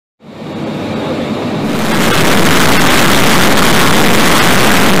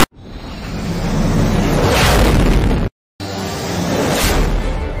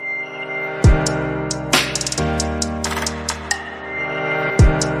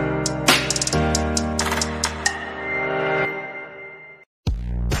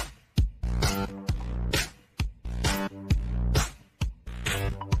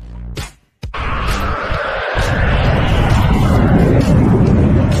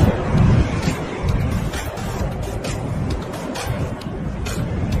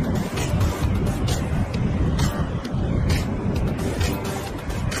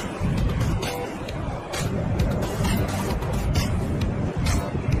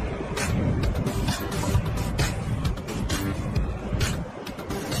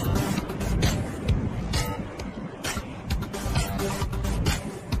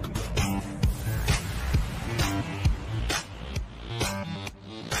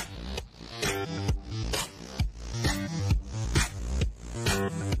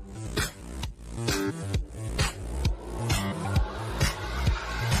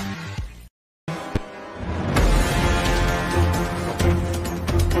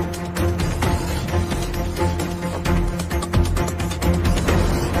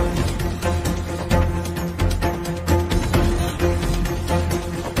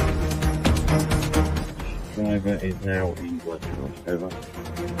Over.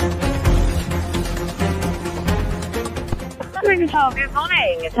 Good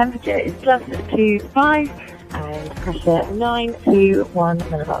morning. Temperature is plus 25 and pressure 921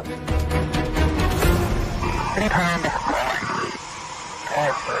 millivolts.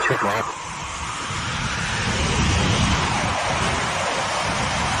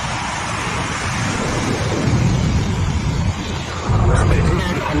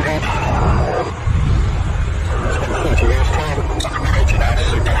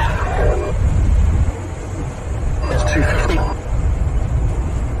 That's 250.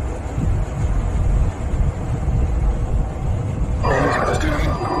 Let's do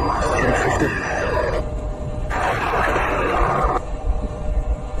 250.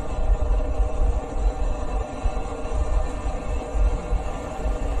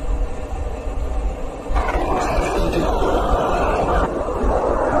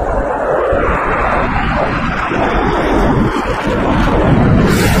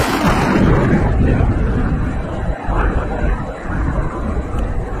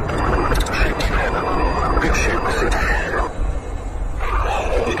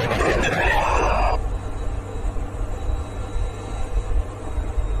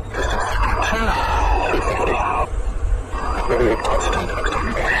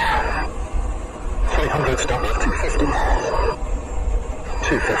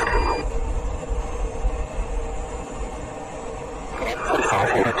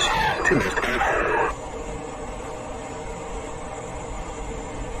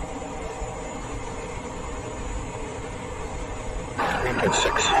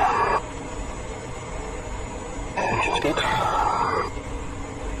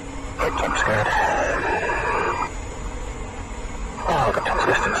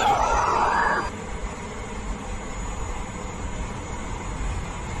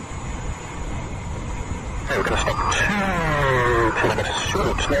 We're going to stop 2 kilometers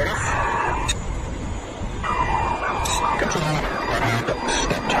short now.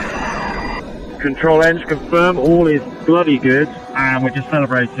 Control engine confirm, all is bloody good, and we're just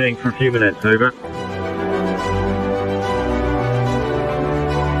celebrating for a few minutes. Over.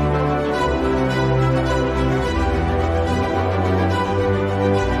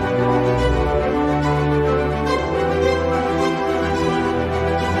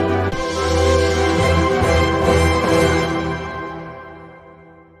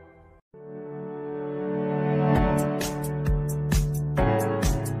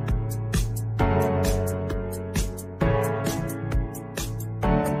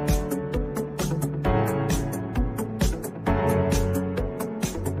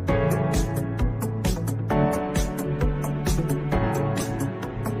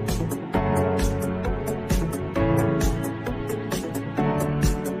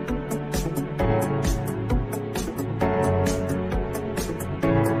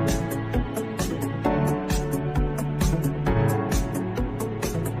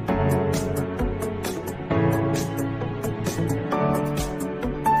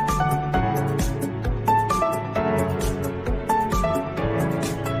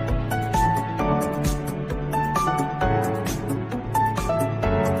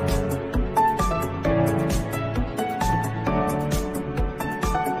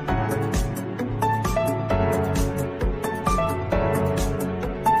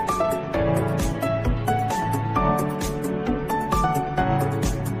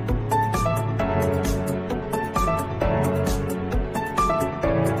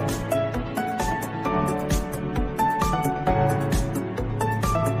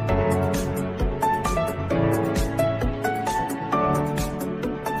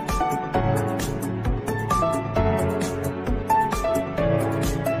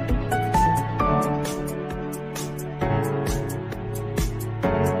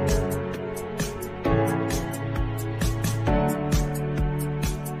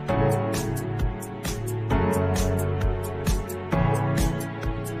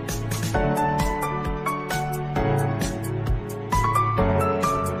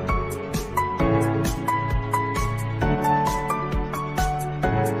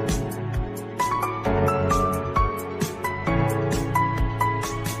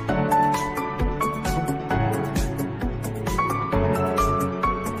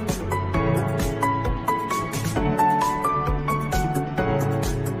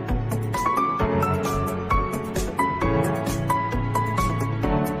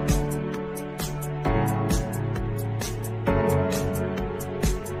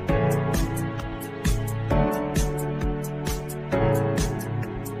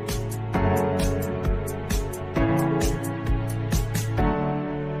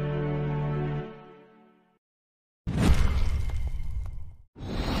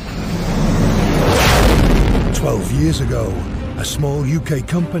 12 years ago, a small UK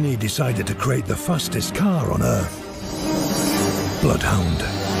company decided to create the fastest car on Earth. Bloodhound.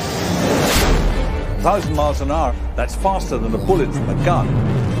 1,000 miles an hour, that's faster than a bullet from a gun.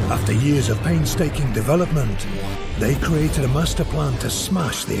 After years of painstaking development, they created a master plan to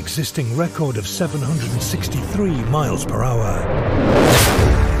smash the existing record of 763 miles per hour.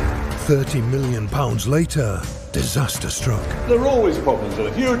 £30 million later, disaster struck. There are always problems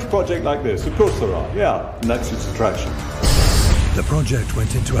with a huge project like this, of course there are, yeah, and that's its attraction. The project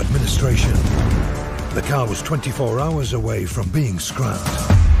went into administration. The car was 24 hours away from being scrapped.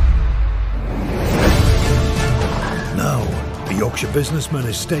 Now, a Yorkshire businessman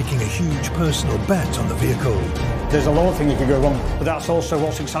is staking a huge personal bet on the vehicle. There's a lot of things that could go wrong, but that's also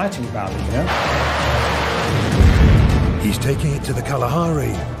what's exciting about it, you know? He's taking it to the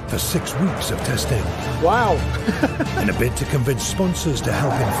Kalahari for 6 weeks of testing. Wow! In a bid to convince sponsors to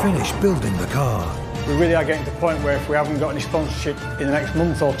help him finish building the car. We really are getting to the point where if we haven't got any sponsorship in the next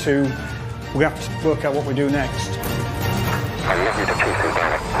month or two, we have to work out what we do next.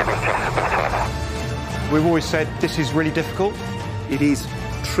 We've always said this is really difficult. It is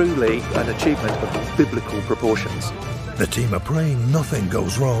truly an achievement of biblical proportions. The team are praying nothing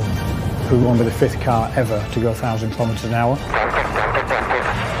goes wrong. We want to be the 5th car ever to go 1,000 kilometres an hour.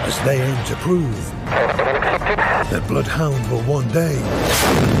 As they aim to prove that Bloodhound will one day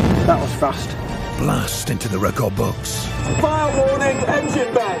That was fast. blast into the record books. Fire warning,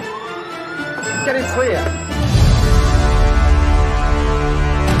 engine ban! Get it clear.